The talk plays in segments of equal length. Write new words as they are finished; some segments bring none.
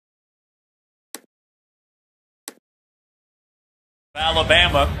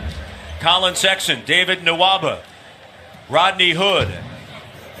Alabama, Colin Sexton, David Nwaba, Rodney Hood,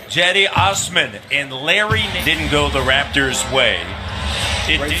 Cedi Osman, and Larry didn't go the Raptors' way.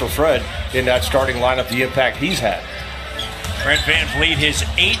 Great for Fred in that starting lineup, the impact he's had. Fred VanVleet, his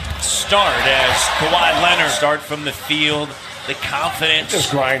 8th start as Kawhi Leonard. Start from the field, the confidence.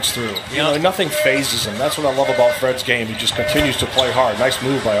 Just grinds through. You know, nothing phases him. That's what I love about Fred's game. He just continues to play hard. Nice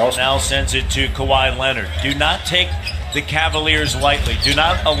move by Osman. Now sends it to Kawhi Leonard. Do not take the Cavaliers lightly. Do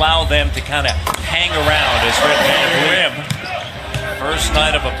not allow them to kind of hang around as Fred VanVleet. First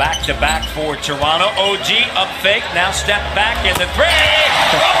night of a back-to-back for Toronto. OG up fake, now step back in the three.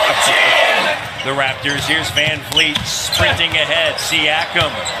 OG! The Raptors, here's VanVleet sprinting ahead.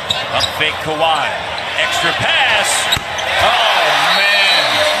 Siakam, up fake Kawhi. Extra pass. Oh,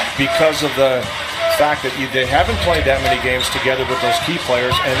 man. Because of the fact that they haven't played that many games together with those key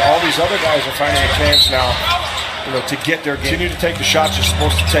players, and all these other guys are finding a chance now, to get their game. Continue to take the shots you're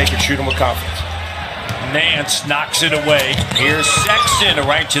supposed to take and shoot them with confidence. Nance knocks it away. Here's Sexton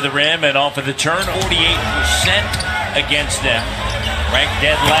right to the rim and off of the turn. 48% against them. Ranked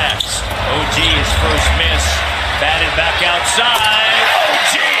dead last. OG his first miss. Batted back outside.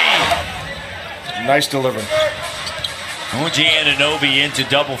 OG! Nice delivery. OG Anunoby into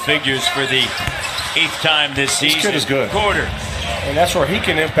double figures for the 8th time this season. This kid is good. Quarter. And that's where he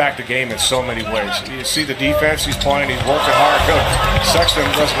can impact the game in so many ways. You see the defense he's playing. He's working hard. Good. Sexton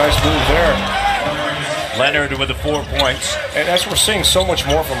does a nice move there. Leonard with the 4 points. And that's we're seeing so much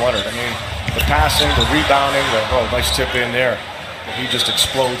more from Leonard. I mean, the passing, the rebounding, nice tip in there. He just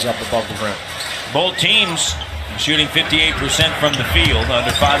explodes up above the rim. Both teams shooting 58% from the field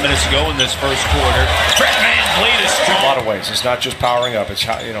under 5 minutes to go in this first quarter. Fred VanVleet is strong. A lot of ways. It's not just powering up. It's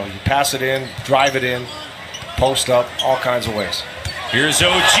how, you pass it in, drive it in, post up, all kinds of ways. Here's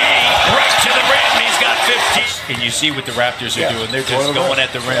OG right to the rim. He's got 15. And you see what the Raptors are doing. They're just going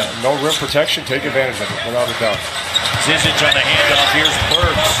at the rim. Yeah, no rim protection. Take advantage of it, without a doubt. Zizic on the handoff. Here's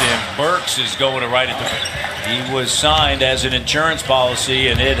Burks, and Burks is going to right at the rim. He was signed as an insurance policy,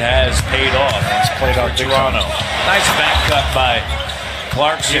 and it has paid off. It's played out for Toronto. Nice back cut by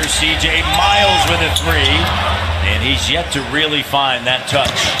Clarkson. Here's CJ Miles with a 3, and he's yet to really find that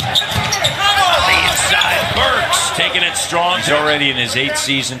touch. On the inside, Burks taking it strong. He's already in his 8th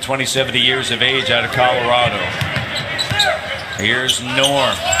season, 27 years of age out of Colorado. Here's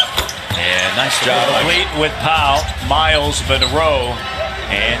Norm. And nice job. Complete with Powell, Miles, Monroe,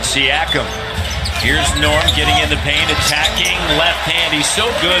 and Siakam. Here's Norm getting in the paint, attacking left hand. He's so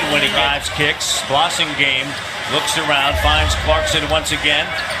good when he drives, kicks. Blossing game, looks around, finds Clarkson once again.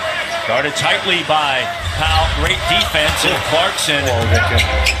 Guarded tightly by Powell. Great defense, and Clarkson. They can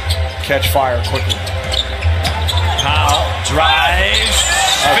catch fire quickly. Powell drives,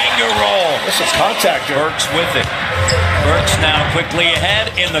 finger roll. This is contact. Burks with it. Burks now quickly ahead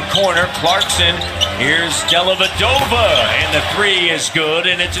in the corner. Clarkson, here's Dellavedova, and the 3 is good,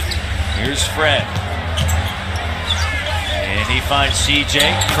 and here's Fred. And he finds CJ,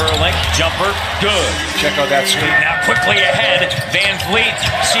 curling, jumper, good. Check out that screen. Now quickly ahead, VanVleet,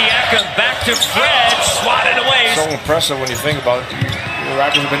 Siakam back to Fred, swatted away. So impressive when you think about it. The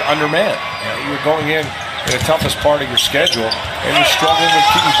Raptors have been undermanned. You're going in the toughest part of your schedule, and you're struggling with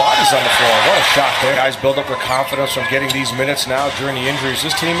keeping bodies on the floor. What a shot there. Guys build up their confidence from getting these minutes now during the injuries.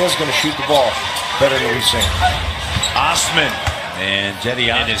 This team is going to shoot the ball better than we've seen. Osman. And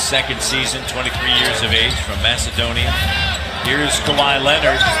Cedi in his 2nd season, 23 years of age, from Macedonia. Here's Kawhi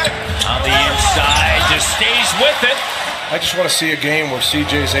Leonard on the inside, just stays with it. I just want to see a game where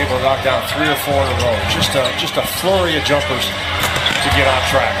CJ is able to knock down 3 or 4 in a row. Just a flurry of jumpers to get on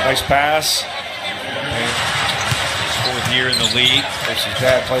track. Nice pass. His 4th year in the league. His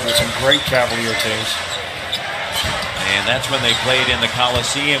dad played with some great Cavalier teams. And that's when they played in the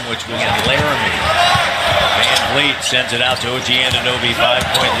Coliseum, which was in Laramie. VanVleet sends it out to OG Anunoby,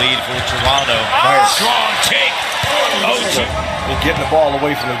 5-point lead for Toronto. Nice. Strong take. OG. They're getting the ball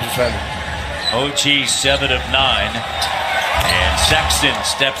away from the defender. OG 7 of 9. And Sexton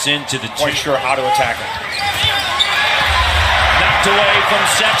steps into the 2. Quite sure how to attack it. Knocked away from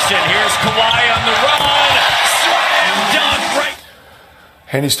Sexton. Here's Kawhi on the run. Slam dunk right.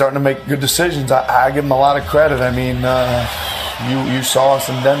 And he's starting to make good decisions. I give him a lot of credit. I mean, you saw us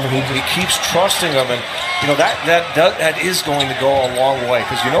in Denver. He keeps trusting them, and that is going to go a long way,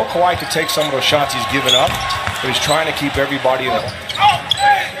 because Kawhi could take some of those shots he's given up, but he's trying to keep everybody in it.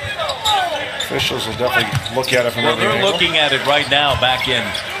 Officials will definitely look at it from every angle. They're looking at it right now back in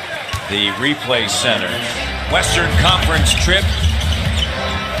the replay center. Western Conference trip.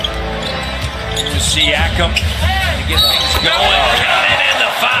 Here's Siakam to get things going. And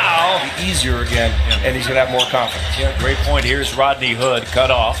the foul. easier again, and he's going to have more confidence. Yeah, great point. Here's Rodney Hood,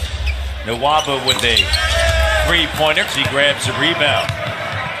 cut off. Nwaba with a three-pointer. He grabs a rebound.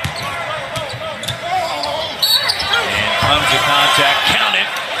 And comes to contact, count it,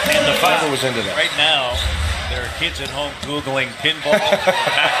 and the foul. Was into that. Right now, there are kids at home Googling pinball.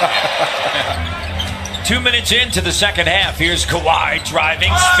 2 minutes into the second half. Here's Kawhi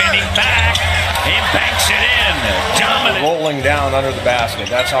driving, spinning back, and banks it in. Dominant. Rolling down under the basket.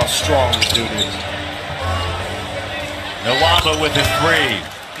 That's how strong this dude is. Nwaba with a three.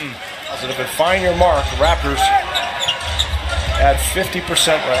 Positive, but find your mark. Raptors at 50%,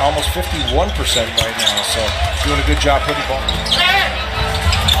 right, almost 51% right now. So doing a good job putting the ball.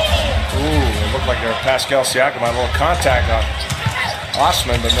 Ooh, it looked like Pascal Siakam had a little contact on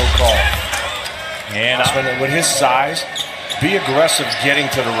Osman, but no call. And Osman, with his size, be aggressive getting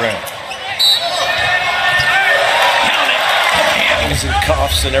to the rim. count it. He's in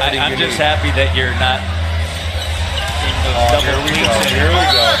cuffs and everything. I'm just happy that you're not in those double Here we teams. go. Here we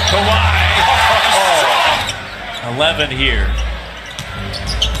go. Kawhi. 11 here.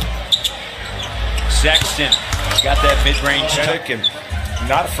 Sexton got that mid-range. And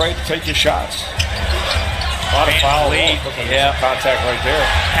not afraid to take your shots. A lot of foul. Yeah. Contact right there.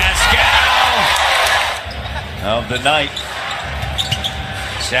 Pascal of the night.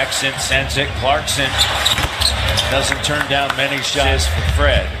 Sexton sends it. Clarkson doesn't turn down many shots for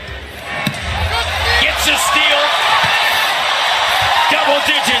Fred. Gets a steal. Double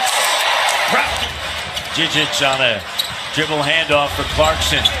digits. Jijic on a dribble handoff for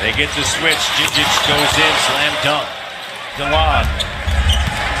Clarkson. They get the switch. Jijic goes in. Slam dunk. DeLon.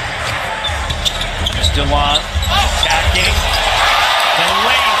 DeLon attacking. The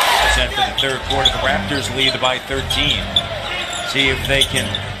lane. For the third quarter, the Raptors lead by 13. See if they can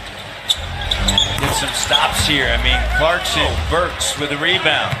get some stops here. I mean, Clarkson, Burks with a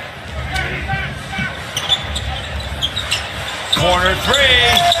rebound. Corner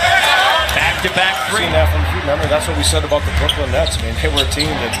three. Back-to-back three. Seen that from, remember, that's what we said about the Brooklyn Nets. I mean, they were a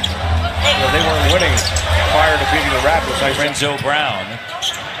team that they weren't winning prior to beating the Raptors. Renzo Brown.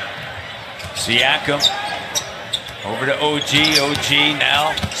 Siakam. Over to OG. OG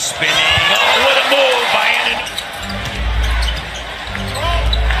now spinning. Oh, what a move by Anunoby.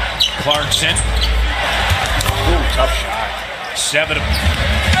 Clarkson. Ooh, tough shot. 7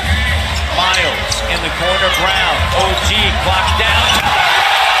 Miles in the corner. Brown. OG clocked down.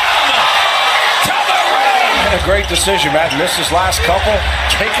 And a great decision, Matt. Missed his last couple.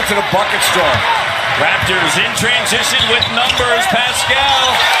 Take it to the bucket strong. Raptors in transition with numbers.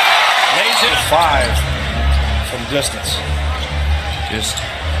 Pascal lays it 5 from distance. Just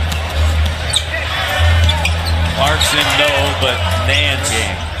Clarkson, no, but Nance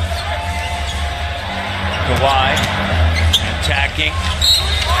game. Kawhi attacking.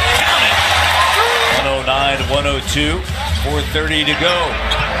 Count it. 109-102. 4:30 to go.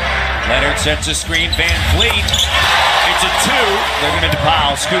 Leonard sets a screen. VanVleet. It's a two. They're going to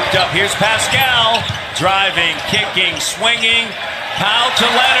Powell. Scooped up. Here's Pascal. Driving, kicking, swinging. Powell to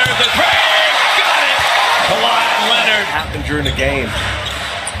Leonard. The three. Got it. Kawhi Leonard. Happened during the game.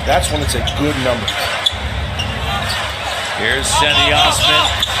 That's when it's a good number. Here's Cedi Osman.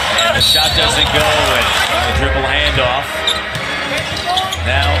 And the shot doesn't go. And a dribble handoff.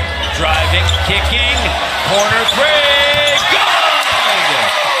 Now driving, kicking. Corner three. Good.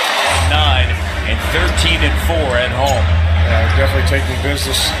 9 and 13-4 at home. Yeah, definitely taking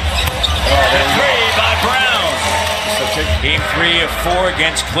business. The three by Brown. Game 3 of 4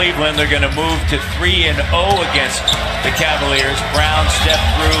 against Cleveland. They're going to move to 3-0 against the Cavaliers. Brown stepped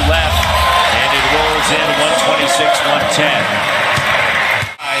through left, and it rolls in 126-110.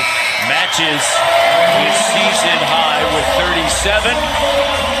 Matches his season high with 37.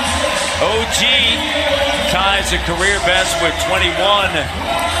 OG ties a career best with 21.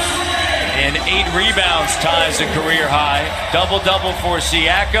 And 8 rebounds, ties a career high. Double-double for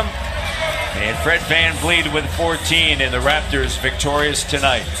Siakam. And Fred VanVleet with 14, and the Raptors victorious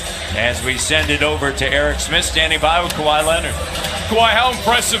tonight. As we send it over to Eric Smith, standing by with Kawhi Leonard. Kawhi, how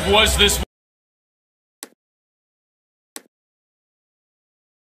impressive was this?